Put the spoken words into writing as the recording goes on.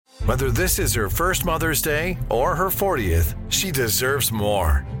Whether this is her first Mother's Day or her 40th, she deserves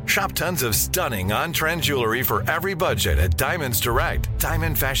more. Shop tons of stunning on-trend jewelry for every budget at Diamonds Direct.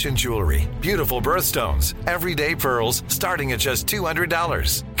 Diamond fashion jewelry, beautiful birthstones, everyday pearls starting at just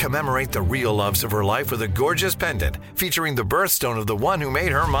 $200. Commemorate the real loves of her life with a gorgeous pendant featuring the birthstone of the one who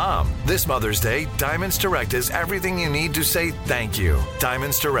made her mom. This Mother's Day, Diamonds Direct is everything you need to say thank you.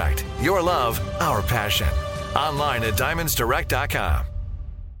 Diamonds Direct. Your love, our passion. Online at diamondsdirect.com.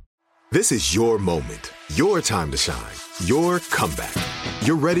 This is your moment, your time to shine, your comeback.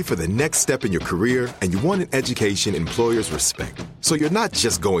 You're ready for the next step in your career, and you want an education employers respect. So you're not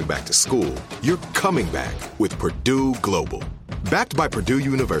just going back to school, you're coming back with Purdue Global. Backed by Purdue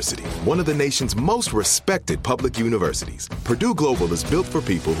University, one of the nation's most respected public universities, Purdue Global is built for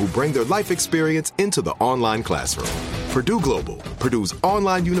people who bring their life experience into the online classroom. Purdue Global, Purdue's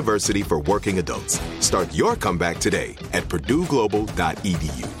online university for working adults. Start your comeback today at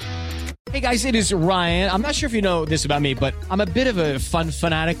purdueglobal.edu. Hey guys, it is Ryan. I'm not sure if you know this about me, but I'm a bit of a fun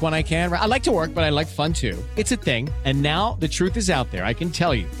fanatic when I can. I like to work, but I like fun too. It's a thing. And now the truth is out there. I can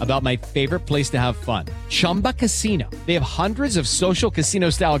tell you about my favorite place to have fun. Chumba Casino. They have hundreds of social casino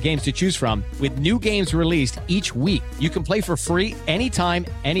style games to choose from with new games released each week. You can play for free anytime,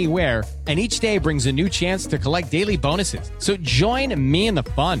 anywhere. And each day brings a new chance to collect daily bonuses. So join me in the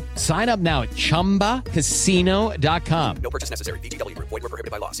fun. Sign up now at ChumbaCasino.com. No purchase necessary. VGW. Void where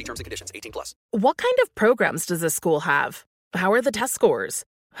prohibited by law. See terms and conditions. 18+. What kind of programs does this school have? How are the test scores?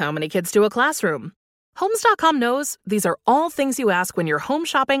 How many kids do a classroom? Homes.com knows these are all things you ask when you're home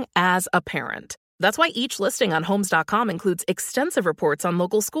shopping as a parent. That's why each listing on Homes.com includes extensive reports on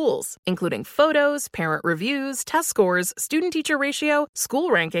local schools, including photos, parent reviews, test scores, student-teacher ratio,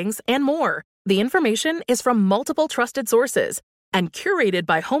 school rankings, and more. The information is from multiple trusted sources and curated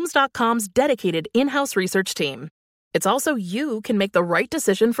by Homes.com's dedicated in-house research team. It's also you can make the right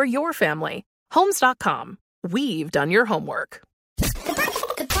decision for your family. Homes.com. We've done your homework.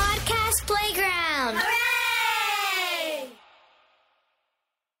 The Podcast Playground. Hooray!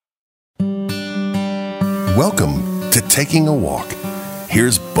 Welcome to Taking a Walk.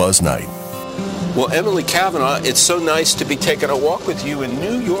 Here's Buzz Knight. Well, Emily Cavanagh, it's so nice to be taking a walk with you in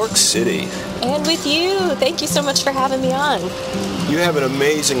New York City. And with you. Thank you so much for having me on. You have an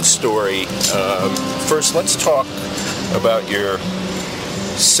amazing story. First, let's talk about your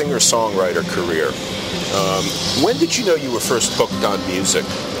singer-songwriter career. When did you know you were first hooked on music?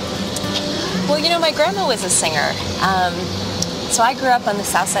 Well, you know, my grandma was a singer. So I grew up on the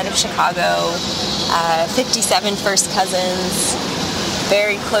south side of Chicago, 57 first cousins,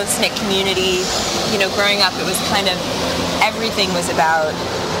 very close-knit community. You know, growing up, it was kind of, everything was about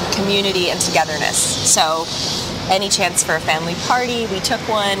community and togetherness. So any chance for a family party, we took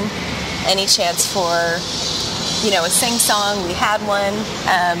one. Any chance for, you know, a sing-song, we had one.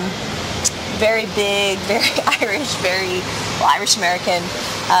 Very big, very Irish, Irish-American,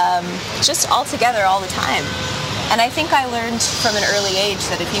 just all together all the time. And I think I learned from an early age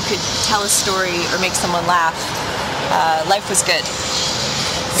that if you could tell a story or make someone laugh, life was good.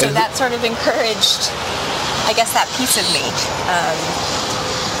 So that sort of encouraged, I guess, that piece of me.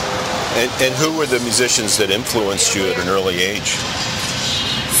 And who were the musicians that influenced you at an early age?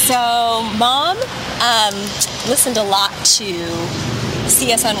 So Mom listened a lot to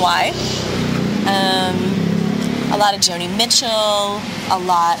CSNY, a lot of Joni Mitchell, a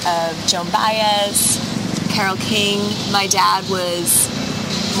lot of Joan Baez, Carole King. My dad was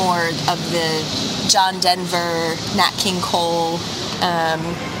more of the John Denver, Nat King Cole,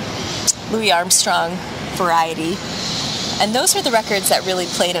 Louis Armstrong variety. And those were the records that really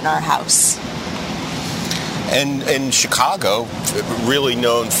played in our house. And in Chicago, really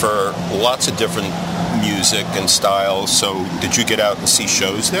known for lots of different music and styles. So did you get out and see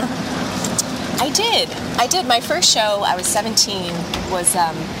shows there? I did. My first show, I was 17, was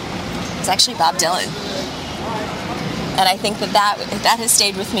actually Bob Dylan. And I think that has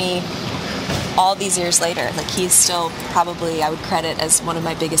stayed with me all these years later. Like, he's still probably, I would credit as one of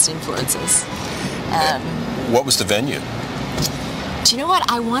my biggest influences. What was the venue? Do you know what?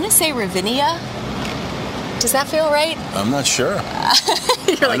 I want to say Ravinia. Does that feel right? I'm not sure.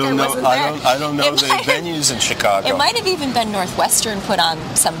 You're like, I don't know the venues in Chicago. It might have even been Northwestern put on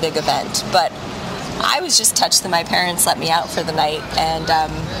some big event, but I was just touched that my parents let me out for the night, and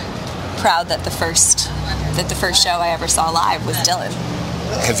proud that the first show I ever saw live was Dylan.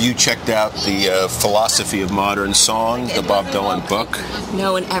 Have you checked out the Philosophy of Modern Song, the Bob Dylan book?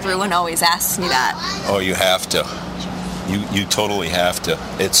 No, and everyone always asks me that. Oh, you have to. You totally have to.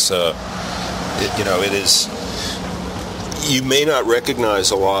 It's it is. You may not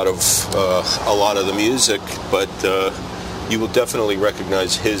recognize a lot of the music, but you will definitely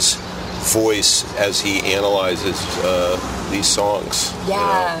recognize his voice as he analyzes these songs.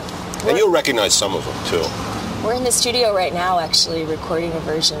 Yeah. You know? And you'll recognize some of them, too. We're in the studio right now, actually, recording a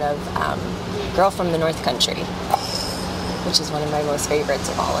version of Girl from the North Country, which is one of my most favorites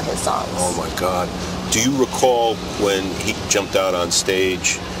of all of his songs. Oh, my God. Do you recall when he jumped out on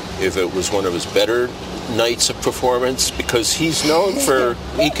stage, if it was one of his better nights of performance? Because he's known for,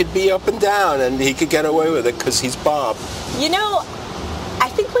 he could be up and down, and he could get away with it because he's Bob. You know, I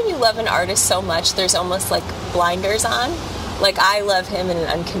think when you love an artist so much, there's almost like blinders on. Like, I love him in an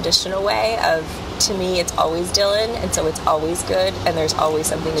unconditional way of, to me, it's always Dylan, and so it's always good, and there's always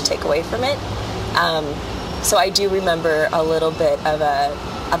something to take away from it. So I do remember a little bit of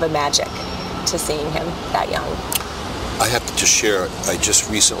a magic to seeing him that young. I have to just share, I just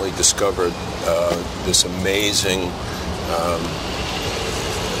recently discovered this amazing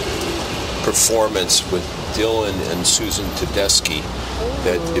performance with Dylan and Susan Tedeschi.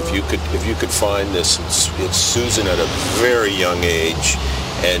 That if you could find this, it's Susan at a very young age,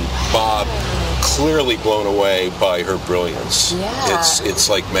 and Bob clearly blown away by her brilliance. Yeah. It's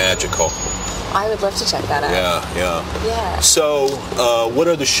like magical. I would love to check that out. Yeah. So, what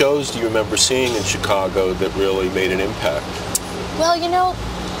are the shows do you remember seeing in Chicago that really made an impact? Well, you know,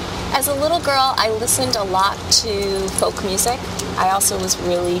 as a little girl, I listened a lot to folk music. I also was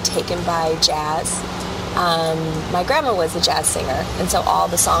really taken by jazz. My grandma was a jazz singer, and so all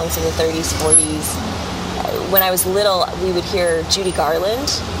the songs in the 30s, 40s, when I was little, we would hear Judy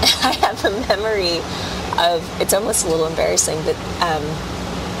Garland. I have a memory of, it's almost a little embarrassing, but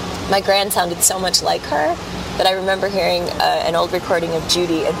my grand sounded so much like her that I remember hearing an old recording of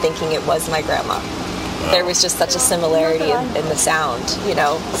Judy and thinking it was my grandma. There was just such a similarity in the sound, you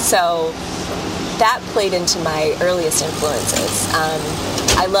know. So that played into my earliest influences.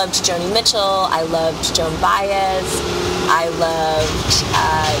 I loved Joni Mitchell. I loved Joan Baez. I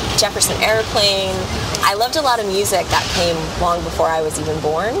loved Jefferson Airplane. I loved a lot of music that came long before I was even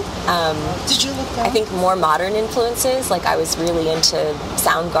born. Did you look that? I think more modern influences, like I was really into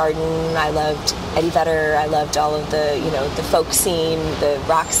Soundgarden. I loved Eddie Vedder. I loved all of the, you know, the folk scene, the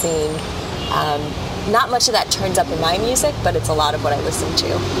rock scene. Not much of that turns up in my music, but it's a lot of what I listen to.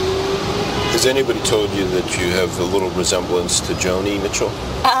 Has anybody told you that you have a little resemblance to Joni Mitchell?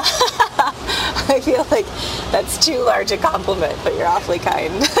 I feel like that's too large a compliment, but you're awfully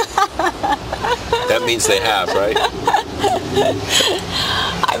kind. That means they have, right?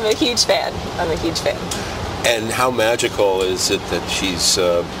 I'm a huge fan. And how magical is it that she's,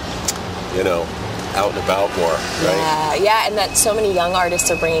 you know, out and about more, right? Yeah, and that so many young artists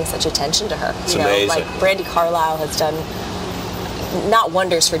are bringing such attention to her. It's amazing. Like Brandi Carlile has done not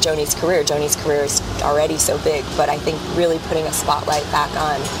wonders for Joni's career. Joni's career is already so big, but I think really putting a spotlight back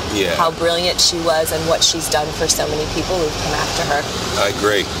on how brilliant she was and what she's done for so many people who've come after her. I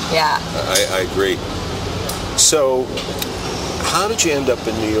agree. Yeah. I agree. So, how did you end up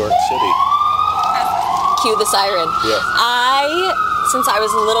in New York City? Cue the siren. Yeah. Since I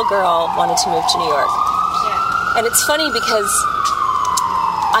was a little girl, wanted to move to New York. Yeah. And it's funny because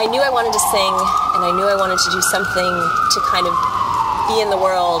I knew I wanted to sing, and I knew I wanted to do something to kind of be in the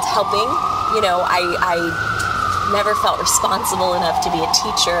world helping. You know, I never felt responsible enough to be a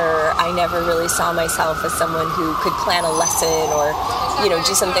teacher. I never really saw myself as someone who could plan a lesson or, you know,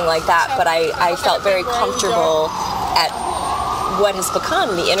 do something like that. But I felt very comfortable at what has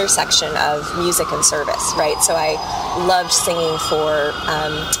become the intersection of music and service, right? So I loved singing for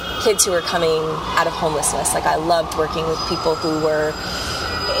kids who were coming out of homelessness. Like, I loved working with people who were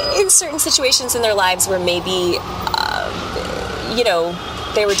in certain situations in their lives where maybe, you know,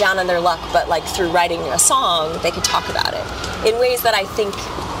 they were down on their luck, but like through writing a song, they could talk about it in ways that I think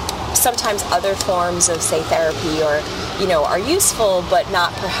sometimes other forms of, say, therapy or, you know, are useful, but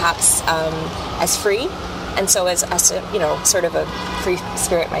not perhaps as free. And so as you know, sort of a free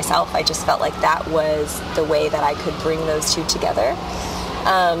spirit myself, I just felt like that was the way that I could bring those two together.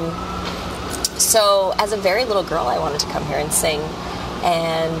 So as a very little girl, I wanted to come here and sing.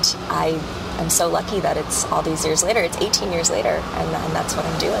 And I'm so lucky that it's all these years later. It's 18 years later, and that's what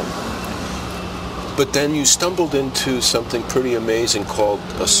I'm doing. But then you stumbled into something pretty amazing called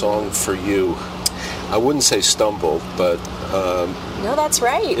A Song for You. I wouldn't say stumbled, but no, that's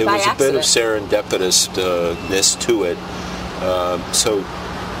right. It by was accident. A bit of serendipitousness to it. So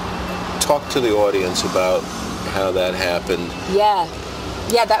talk to the audience about how that happened. Yeah,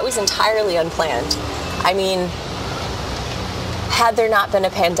 that was entirely unplanned. I mean, had there not been a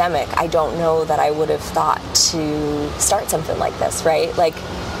pandemic, I don't know that I would have thought to start something like this, right? Like,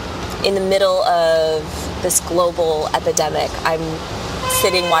 in the middle of this global epidemic, I'm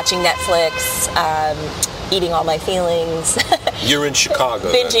sitting watching Netflix, eating all my feelings. You're in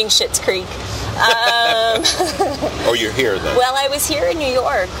Chicago. Binging Schitt's Creek. Oh, you're here then? Well, I was here in New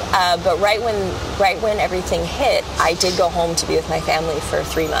York, but right when everything hit, I did go home to be with my family for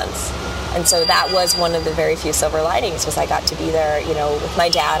 3 months. And so that was one of the very few silver linings, was I got to be there, you know, with my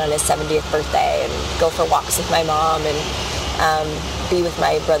dad on his 70th birthday and go for walks with my mom and be with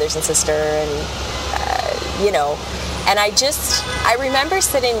my brothers and sister and, you know. And I remember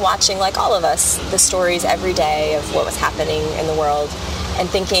sitting watching, like all of us, the stories every day of what was happening in the world and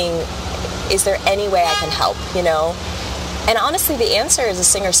thinking, is there any way I can help, you know? And honestly, the answer as a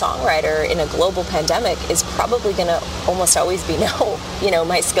singer-songwriter in a global pandemic is probably going to almost always be no. You know,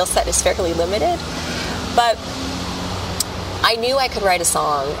 my skill set is fairly limited. But I knew I could write a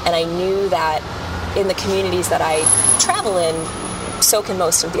song, and I knew that in the communities that I travel in, so can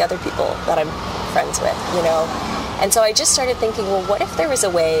most of the other people that I'm friends with, you know? And so I just started thinking, well, what if there was a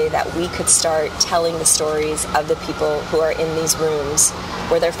way that we could start telling the stories of the people who are in these rooms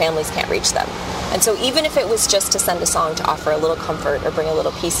where their families can't reach them? And so even if it was just to send a song to offer a little comfort or bring a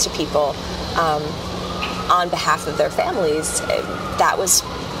little peace to people on behalf of their families, that was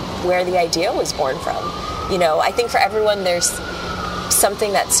where the idea was born from. You know, I think for everyone there's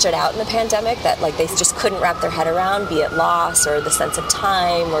something that stood out in the pandemic that like they just couldn't wrap their head around, be it loss or the sense of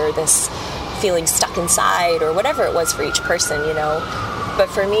time or this feeling stuck inside or whatever it was for each person, you know. But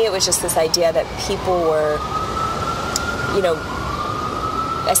for me, it was just this idea that people were, you know,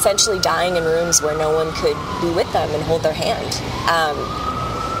 essentially dying in rooms where no one could be with them and hold their hand.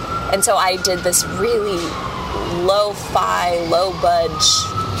 And so I did this really lo-fi, low-budge,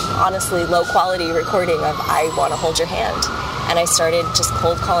 honestly low-quality recording of I Want to Hold Your Hand. And I started just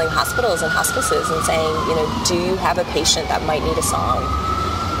cold calling hospitals and hospices and saying, you know, do you have a patient that might need a song?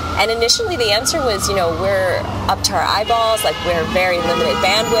 And initially the answer was, you know, we're up to our eyeballs, like we're very limited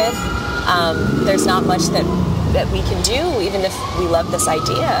bandwidth. There's not much that we can do, even if we love this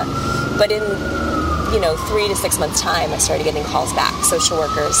idea. But in, you know, 3 to 6 months' time, I started getting calls back. Social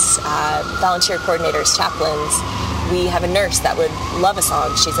workers, volunteer coordinators, chaplains. We have a nurse that would love a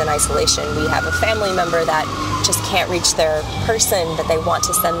song. She's in isolation. We have a family member that just can't reach their person, but they want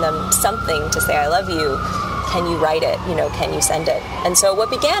to send them something to say, I love you. Can you write it? You know, can you send it? And so what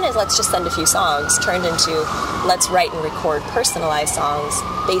began as let's just send a few songs turned into let's write and record personalized songs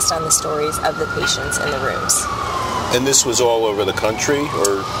based on the stories of the patients in the rooms. And this was all over the country,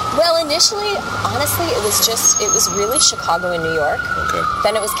 or? Well, initially, honestly, it was really Chicago and New York. Okay.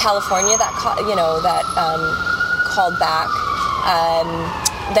 Then it was California that called back.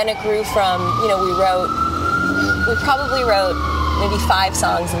 Then it grew from, you know, we probably wrote maybe 5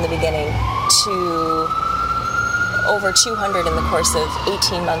 songs in the beginning to over 200 in the course of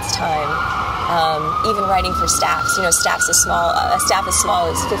 18 months' time. Even writing for staffs, you know, a staff as small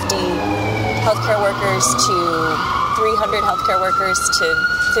as 50 healthcare workers to 300 healthcare workers to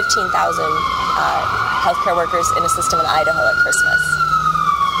 15,000 healthcare workers in a system in Idaho at Christmas.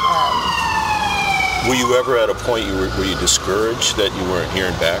 Were you ever at a point were you discouraged that you weren't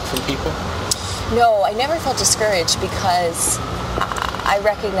hearing back from people? No, I never felt discouraged because I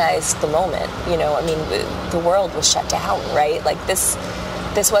recognized the moment, you know, I mean, the world was shut down, right? Like this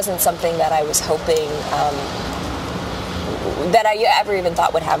wasn't something that I was hoping that I ever even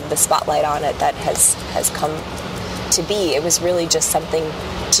thought would have the spotlight on it that has come to be. It was really just something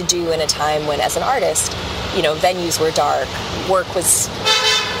to do in a time when, as an artist, you know, venues were dark, work was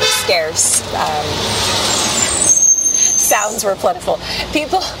scarce, sounds were plentiful.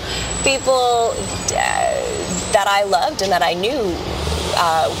 People that I loved and that I knew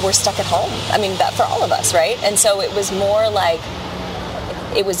were stuck at home. I mean, that for all of us, right? And so it was more like,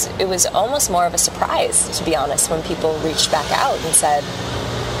 it was almost more of a surprise, to be honest, when people reached back out and said,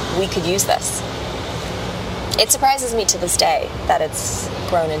 we could use this. It surprises me to this day that it's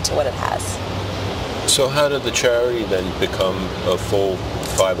grown into what it has. So how did the charity then become a full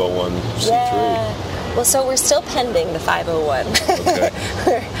 501c3? Yeah. Well, so we're still pending the 501. Okay.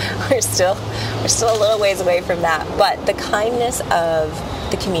 we're still a little ways away from that. But the kindness of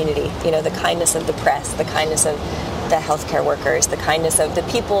the community, you know, the kindness of the press, the kindness of the healthcare workers, the kindness of the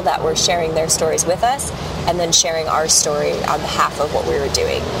people that were sharing their stories with us and then sharing our story on behalf of what we were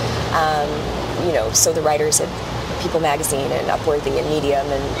doing. You know, so the writers at People Magazine and Upworthy and Medium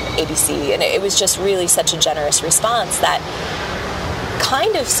and ABC, and it was just really such a generous response that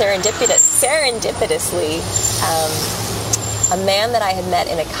kind of serendipitously, a man that I had met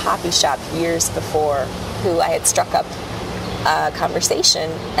in a coffee shop years before, who I had struck up a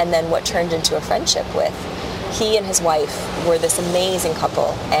conversation and then what turned into a friendship with. He and his wife were this amazing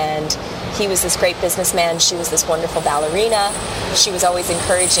couple, and he was this great businessman. She was this wonderful ballerina. She was always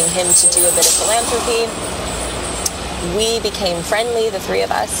encouraging him to do a bit of philanthropy. we became friendly, the three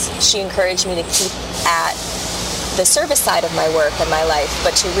of us. She encouraged me to keep at the service side of my work and my life,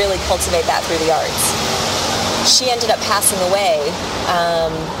 but to really cultivate that through the arts. She ended up passing away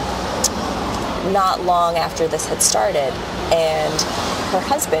not long after this had started, and her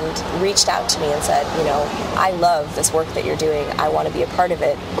husband reached out to me and said, I love this work that you're doing. I want to be a part of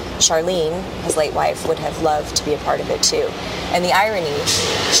it. Charlene, his late wife, would have loved to be a part of it too. And the irony,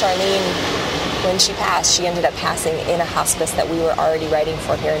 Charlene, when she passed, she ended up passing in a hospice that we were already writing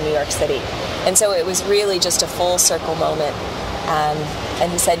for here in New York City. And so it was really just a full circle moment.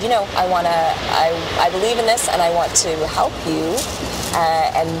 And he said, I believe in this and I want to help you.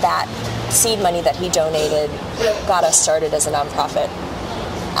 And that seed money that he donated got us started as a nonprofit.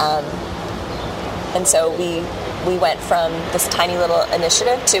 And so we went from this tiny little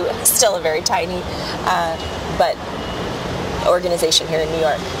initiative to still a very tiny, but organization here in New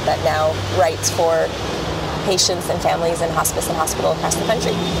York that now writes for patients and families in hospice and hospital across the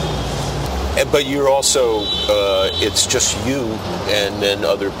country. But you're also, it's just you and then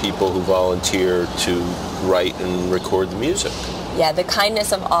other people who volunteer to write and record the music. Yeah, the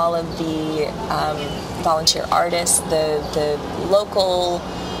kindness of all of the volunteer artists, the local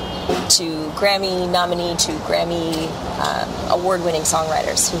to Grammy nominee to Grammy award-winning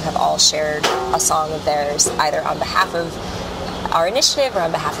songwriters who have all shared a song of theirs, either on behalf of our initiative or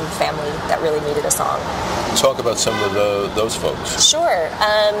on behalf of a family that really needed a song. Talk about some of those folks. Sure.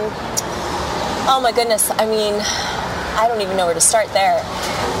 Oh my goodness, I don't even know where to start there.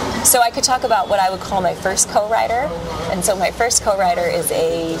 So I could talk about what I would call my first co-writer. And so my first co-writer is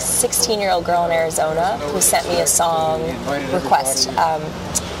a 16-year-old girl in Arizona who sent me a song request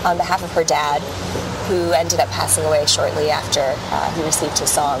on behalf of her dad, who ended up passing away shortly after he received his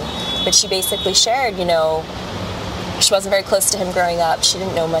song. But she basically shared, she wasn't very close to him growing up. She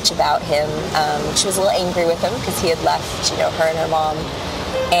didn't know much about him. She was a little angry with him because he had left, her and her mom.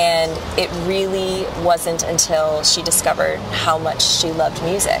 And it really wasn't until she discovered how much she loved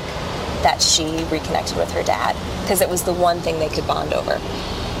music that she reconnected with her dad, because it was the one thing they could bond over.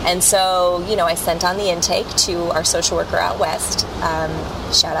 And so, I sent on the intake to our social worker out west.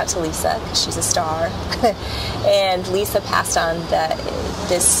 Shout out to Lisa, because she's a star. And Lisa passed on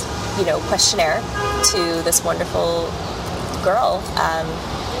this questionnaire to this wonderful girl.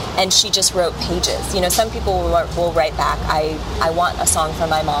 And she just wrote pages. Some people will write back, I want a song from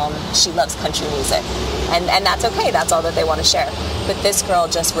my mom. She loves country music. And that's okay. That's all that they want to share. But this girl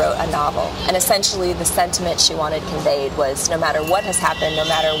just wrote a novel. And essentially the sentiment she wanted conveyed was, no matter what has happened, no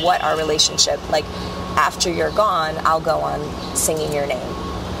matter what our relationship, after you're gone, I'll go on singing your name.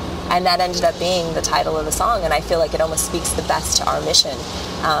 And that ended up being the title of the song. And I feel like it almost speaks the best to our mission.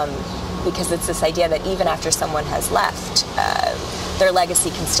 Because it's this idea that even after someone has left, their legacy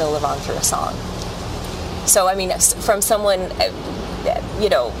can still live on through a song. So, from someone,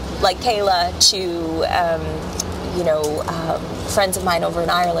 like Kayla to, friends of mine over in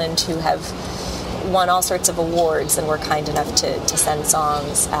Ireland who have won all sorts of awards and were kind enough to send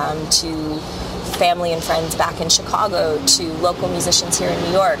songs, to family and friends back in Chicago, to local musicians here in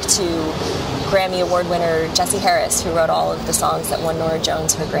New York, to Grammy Award winner Jessie Harris, who wrote all of the songs that won Norah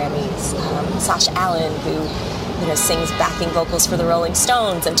Jones her Grammys, Sasha Allen, who sings backing vocals for the Rolling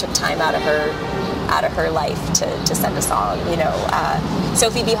Stones and took time out of her life to send a song.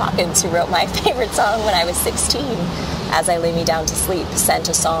 Sophie B. Hawkins, who wrote my favorite song when I was 16, As I Lay Me Down to Sleep, sent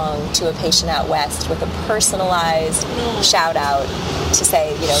a song to a patient out west with a personalized shout out to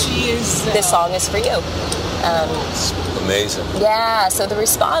say, this song is for you. Amazing. Yeah, so the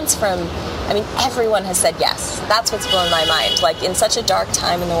response from, everyone has said yes. That's what's blown my mind. In such a dark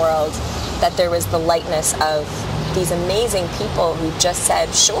time in the world, that there was the lightness of these amazing people who just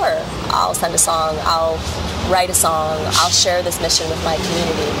said, sure, I'll send a song, I'll write a song, I'll share this mission with my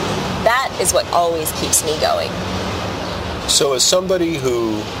community. That is what always keeps me going. So as somebody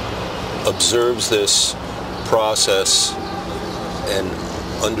who observes this process and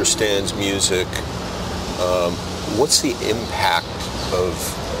understands music, what's the impact of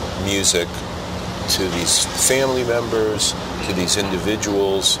music to these family members, to these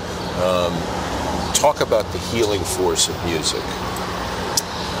individuals? Talk about the healing force of music.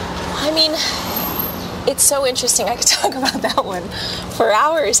 It's so interesting. I could talk about that one for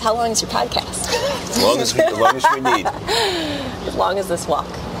hours. How long is your podcast? As long as we need. As long as this walk.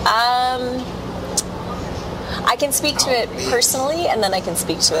 I can speak to it personally, and then I can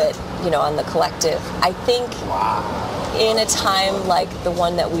speak to it, on the collective. I think in a time like the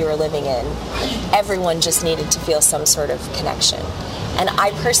one that we were living in, everyone just needed to feel some sort of connection. And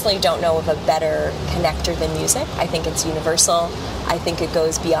I personally don't know of a better connector than music. I think it's universal. I think it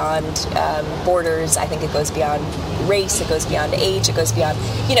goes beyond borders. I think it goes beyond race. It goes beyond age. It goes beyond,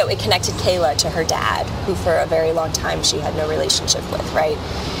 it connected Kayla to her dad, who for a very long time she had no relationship with, right?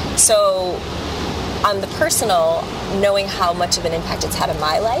 So on the personal, knowing how much of an impact it's had on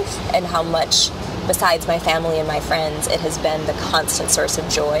my life and how much, besides my family and my friends, it has been the constant source of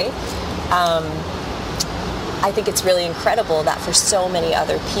joy. I think it's really incredible that for so many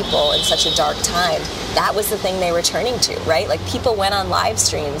other people in such a dark time, that was the thing they were turning to, right? Like, people went on live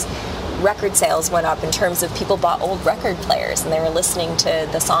streams, record sales went up in terms of people bought old record players and they were listening to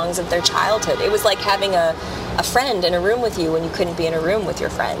the songs of their childhood. It was like having a friend in a room with you when you couldn't be in a room with your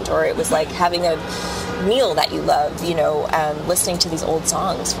friend, or it was like having a meal that you loved, listening to these old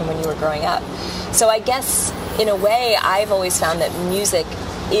songs from when you were growing up. So I guess, in a way, I've always found that music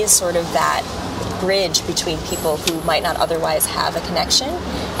is sort of that bridge between people who might not otherwise have a connection.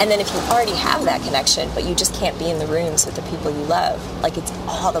 And then if you already have that connection, but you just can't be in the rooms with the people you love, like, it's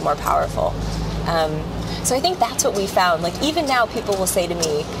all the more powerful. So I think that's what we found. Like, even now people will say to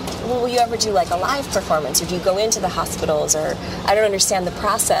me, well, will you ever do like a live performance, or do you go into the hospitals, or I don't understand the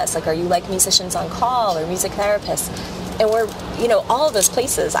process, like, are you like musicians on call or music therapists? And we're, all of those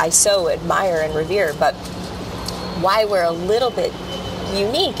places I so admire and revere, but why we're a little bit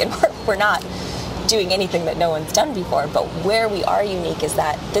unique, and we're not doing anything that no one's done before, but where we are unique is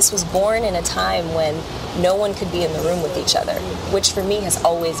that this was born in a time when no one could be in the room with each other, which for me has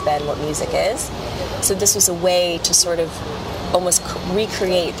always been what music is. So this was a way to sort of almost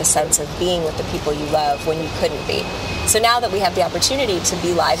recreate the sense of being with the people you love when you couldn't be. So now that we have the opportunity to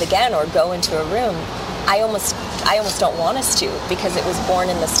be live again or go into a room, I almost don't want us to, because it was born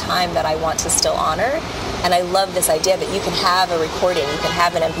in this time that I want to still honor. And I love this idea that you can have a recording, you can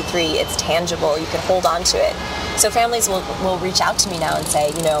have an MP3, it's tangible, you can hold on to it. So families will reach out to me now and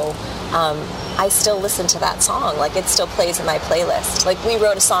say, I still listen to that song, like, it still plays in my playlist. Like, we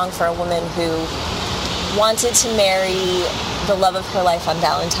wrote a song for a woman who wanted to marry the love of her life on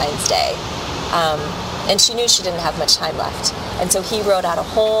Valentine's Day. And she knew she didn't have much time left. And so he wrote out a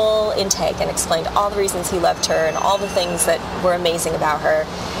whole intake and explained all the reasons he loved her and all the things that were amazing about her.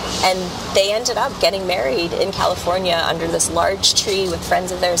 And they ended up getting married in California under this large tree with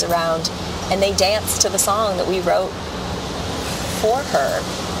friends of theirs around. And they danced to the song that we wrote for her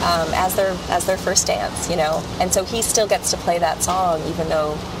as their first dance, And so he still gets to play that song even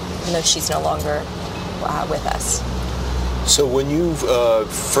though she's no longer with us. So when you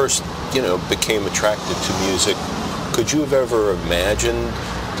first, became attracted to music, could you have ever imagined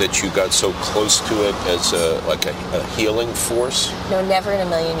that you got so close to it as a healing force? No, never in a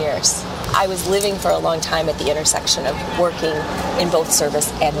million years. I was living for a long time at the intersection of working in both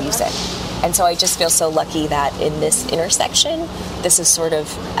service and music. And so I just feel so lucky that in this intersection, this is sort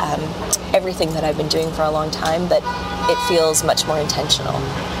of everything that I've been doing for a long time, but it feels much more intentional.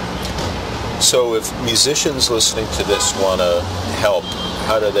 So if musicians listening to this want to help,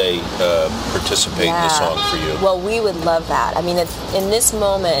 how do they participate in the song for you? Well, we would love that. I mean, in this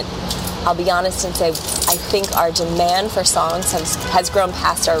moment, I'll be honest and say, I think our demand for songs has grown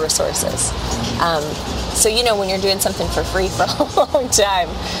past our resources. So, when you're doing something for free for a long time,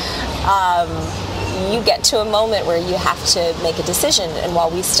 you get to a moment where you have to make a decision. And while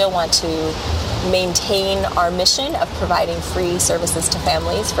we still want to maintain our mission of providing free services to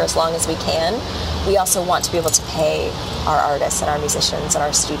families for as long as we can, we also want to be able to pay our artists and our musicians and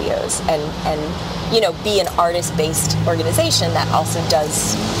our studios and be an artist-based organization that also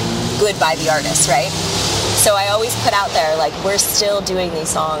does good by the artists, right? So I always put out there, like, we're still doing these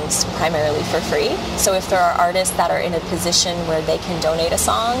songs primarily for free. So if there are artists that are in a position where they can donate a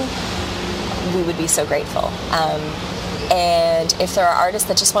song, we would be so grateful. And if there are artists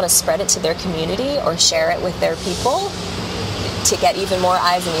that just want to spread it to their community or share it with their people to get even more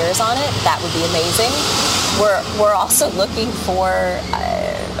eyes and ears on it, that would be amazing. We're also looking for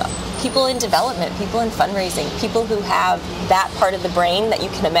people in development, people in fundraising, people who have that part of the brain that you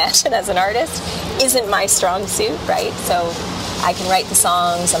can imagine as an artist isn't my strong suit, right? So I can write the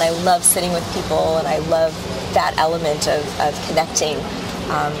songs, and I love sitting with people, and I love that element of connecting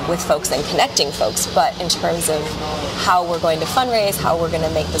with folks and connecting folks. But in terms of how we're going to fundraise, how we're going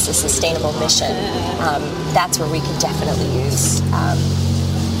to make this a sustainable mission, that's where we can definitely use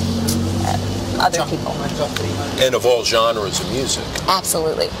other people. And of all genres of music?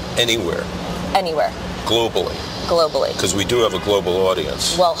 Absolutely. Anywhere? Anywhere. Globally? Globally. Because we do have a global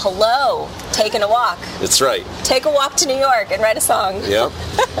audience. Well, hello. Taking a walk. That's right. Take a walk to New York and write a song. Yep.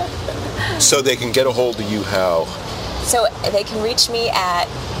 So they can get a hold of you how? So they can reach me at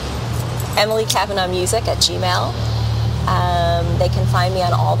Emily Cavanagh Music at Gmail. They can find me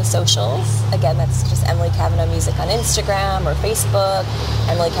on all the socials. Again, that's just Emily Cavanagh Music on Instagram or Facebook,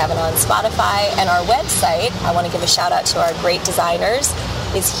 Emily Cavanagh on Spotify. And our website, I want to give a shout out to our great designers,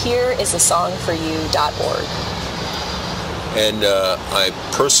 is hereisasongforyou.org. And I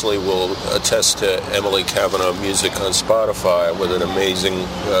personally will attest to Emily Cavanagh Music on Spotify with an amazing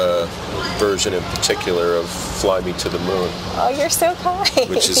version in particular of Fly Me to the Moon. Oh, you're so kind.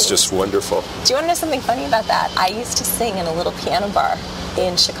 Which is just wonderful. Do you want to know something funny about that? I used to sing in a little piano bar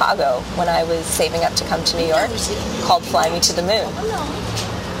in Chicago when I was saving up to come to New York called Fly Me to the Moon.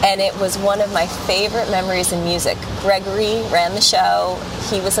 And it was one of my favorite memories in music. Gregory ran the show.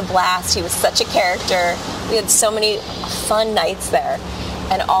 He was a blast. He was such a character. We had so many fun nights there.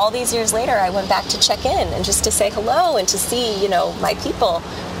 And all these years later, I went back to check in and just to say hello and to see, my people.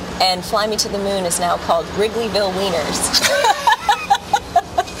 And Fly Me to the Moon is now called Wrigleyville Wieners.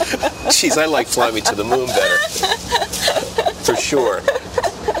 Jeez, I like Fly Me to the Moon better. For sure.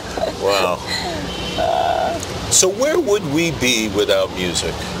 Wow. So where would we be without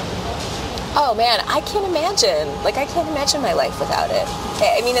music? Oh man, I can't imagine. I can't imagine my life without it.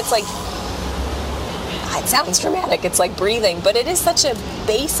 I mean, it's like, it sounds dramatic. It's like breathing, but it is such a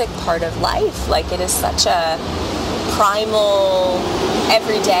basic part of life. It is such a primal,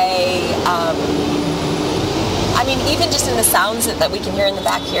 everyday, I mean, even just in the sounds that we can hear in the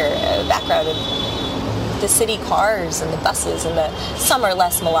background of the city cars and the buses, and some are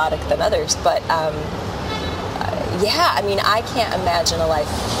less melodic than others, but yeah, I mean, I can't imagine a life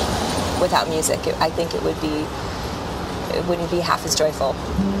without music. I think it wouldn't be half as joyful.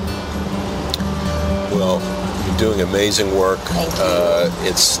 Well, you're doing amazing work. Thank you.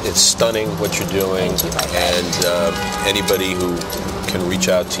 It's stunning what you're doing. Thank you, my friend. And anybody who can reach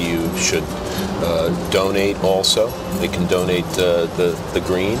out to you should donate also. They can donate the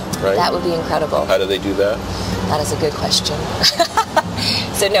green, right? That would be incredible. How do they do that? That is a good question.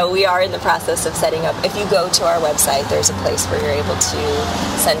 So no, we are in the process of setting up. If you go to our website, there's a place where you're able to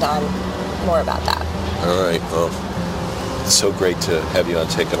send on more about that. All right. Well, it's so great to have you on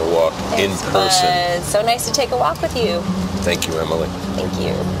Taking a Walk. Thanks, in person. Buzz. So nice to take a walk with you. Thank you, Emily. Thank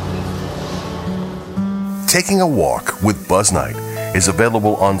you. Taking a Walk with Buzz Knight is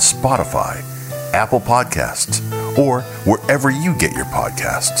available on Spotify, Apple Podcasts, or wherever you get your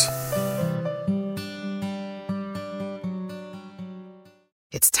podcasts.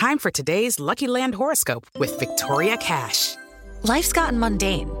 It's time for today's Lucky Land horoscope with Victoria Cash. Life's gotten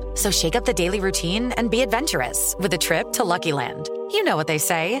mundane, so shake up the daily routine and be adventurous with a trip to Lucky Land. You know what they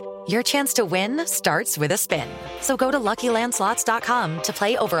say, your chance to win starts with a spin. So go to LuckyLandSlots.com to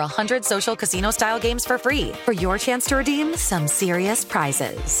play over 100 social casino-style games for free for your chance to redeem some serious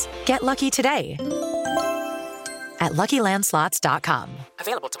prizes. Get lucky today at LuckyLandSlots.com.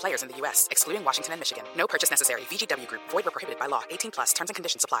 Available to players in the U.S., excluding Washington and Michigan. No purchase necessary. VGW Group. Void where prohibited by law. 18+. Terms and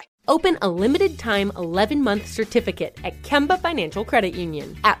conditions apply. Open a limited-time 11-month certificate at Kemba Financial Credit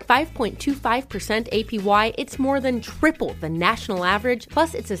Union. At 5.25% APY, it's more than triple the national average,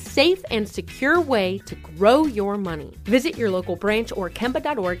 plus it's a safe and secure way to grow your money. Visit your local branch or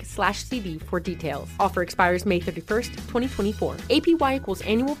kemba.org/CD for details. Offer expires May 31st, 2024. APY equals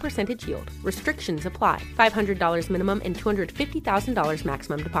annual percentage yield. Restrictions apply. $500 minimum and $250,000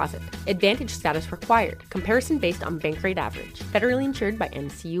 maximum deposit. Advantage status required. Comparison based on bank rate average. Federally insured by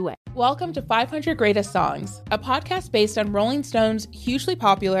NCUA. Welcome to 500 Greatest Songs, a podcast based on Rolling Stone's hugely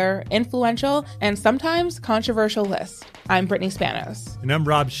popular, influential, and sometimes controversial list. I'm Brittany Spanos. And I'm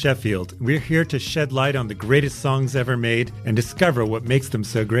Rob Sheffield. We're here to shed light on the greatest songs ever made and discover what makes them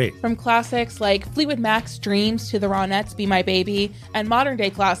so great. From classics like Fleetwood Mac's Dreams to the Ronettes' Be My Baby, and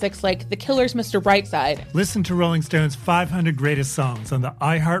modern-day classics like The Killer's Mr. Brightside. Listen to Rolling Stone's 500 Greatest Songs on the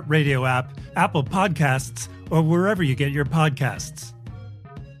iHeartRadio app, Apple Podcasts, or wherever you get your podcasts.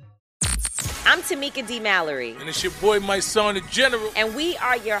 I'm Tamika D. Mallory. And it's your boy, my son, the General. And we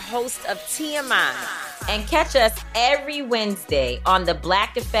are your hosts of TMI. And catch us every Wednesday on the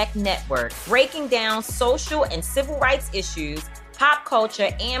Black Effect Network, breaking down social and civil rights issues, pop culture,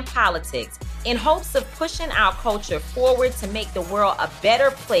 and politics in hopes of pushing our culture forward to make the world a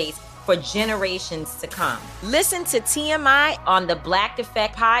better place for generations to come. Listen to TMI on the Black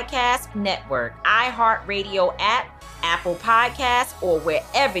Effect Podcast Network, iHeartRadio app, Apple Podcasts, or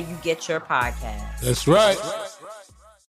wherever you get your podcasts. That's right.